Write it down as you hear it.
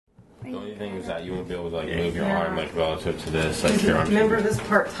The only thing is that you won't be able to like move your arm like relative to this. Like your arm. Remember, this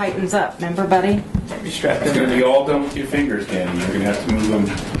part tightens up. Remember, buddy? Be strapped. It's going to be all done with your fingers, Danny. You're going to have to move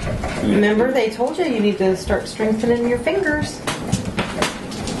them. Remember, they told you need to start strengthening your fingers.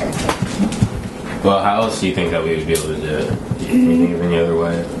 Well, how else do you think that we would be able to do it? Do you think of any other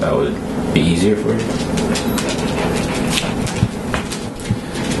way that would be easier for you?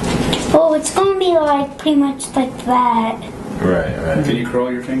 Well, it's going to be like pretty much like that. Right. Can you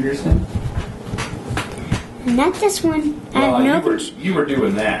curl your fingers then? Not this one. You were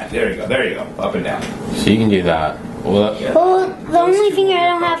doing that. There you go. Up and down. So you can do that. Well, the only finger I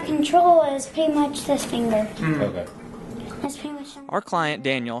don't have control is pretty much this finger. Okay. That's pretty much. Our client,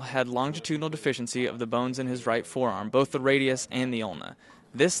 Daniel, had longitudinal deficiency of the bones in his right forearm, both the radius and the ulna.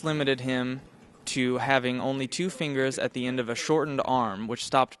 This limited him to having only 2 fingers at the end of a shortened arm, which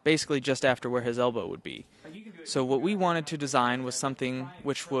stopped basically just after where his elbow would be. So what we wanted to design was something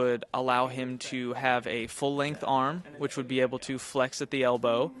which would allow him to have a full-length arm, which would be able to flex at the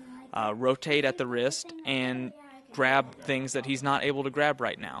elbow, rotate at the wrist, and grab things that he's not able to grab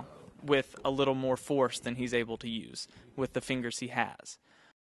right now with a little more force than he's able to use with the fingers he has.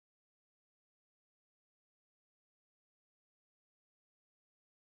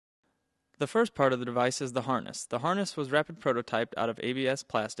 The first part of the device is the harness. The harness was rapid prototyped out of ABS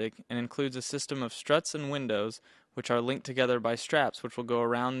plastic and includes a system of struts and windows which are linked together by straps which will go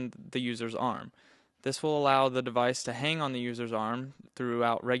around the user's arm. This will allow the device to hang on the user's arm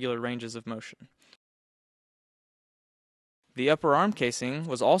throughout regular ranges of motion. The upper arm casing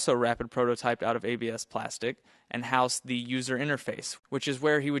was also rapid prototyped out of ABS plastic and housed the user interface, which is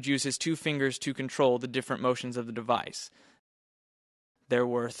where he would use his 2 fingers to control the different motions of the device. There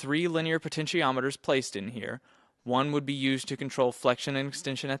were 3 linear potentiometers placed in here. One would be used to control flexion and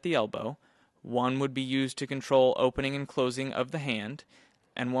extension at the elbow, one would be used to control opening and closing of the hand,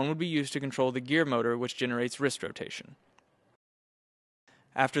 and one would be used to control the gear motor which generates wrist rotation.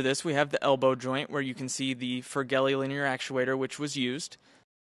 After this we have the elbow joint where you can see the Fergelli linear actuator which was used.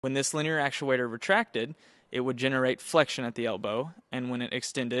 When this linear actuator retracted, it would generate flexion at the elbow, and when it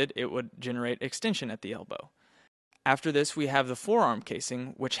extended, it would generate extension at the elbow. After this, we have the forearm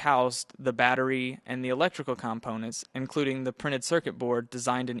casing, which housed the battery and the electrical components, including the printed circuit board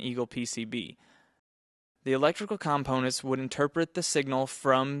designed in Eagle PCB. The electrical components would interpret the signal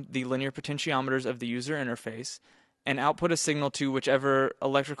from the linear potentiometers of the user interface and output a signal to whichever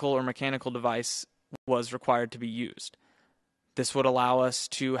electrical or mechanical device was required to be used. This would allow us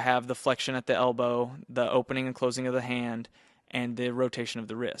to have the flexion at the elbow, the opening and closing of the hand, and the rotation of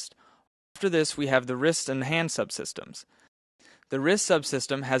the wrist. After this, we have the wrist and hand subsystems. The wrist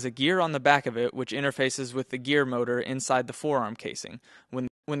subsystem has a gear on the back of it which interfaces with the gear motor inside the forearm casing.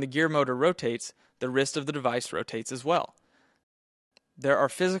 When the gear motor rotates, the wrist of the device rotates as well. There are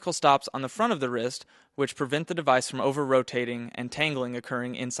physical stops on the front of the wrist which prevent the device from over-rotating and tangling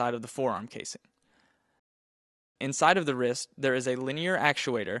occurring inside of the forearm casing. Inside of the wrist, there is a linear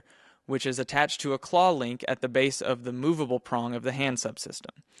actuator which is attached to a claw link at the base of the movable prong of the hand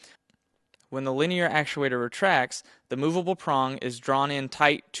subsystem. When the linear actuator retracts, the movable prong is drawn in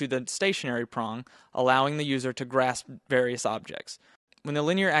tight to the stationary prong, allowing the user to grasp various objects. When the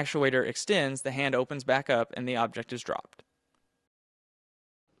linear actuator extends, the hand opens back up and the object is dropped.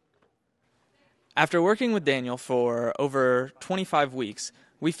 After working with Daniel for over 25 weeks,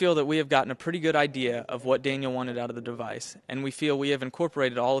 we feel that we have gotten a pretty good idea of what Daniel wanted out of the device, and we feel we have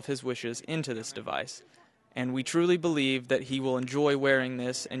incorporated all of his wishes into this device. And we truly believe that he will enjoy wearing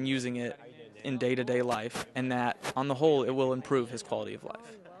this and using it in day-to-day life, and that, on the whole, it will improve his quality of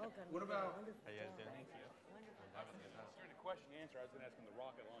life. What about...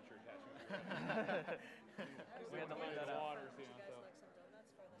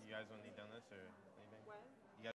 You guys want to done this or?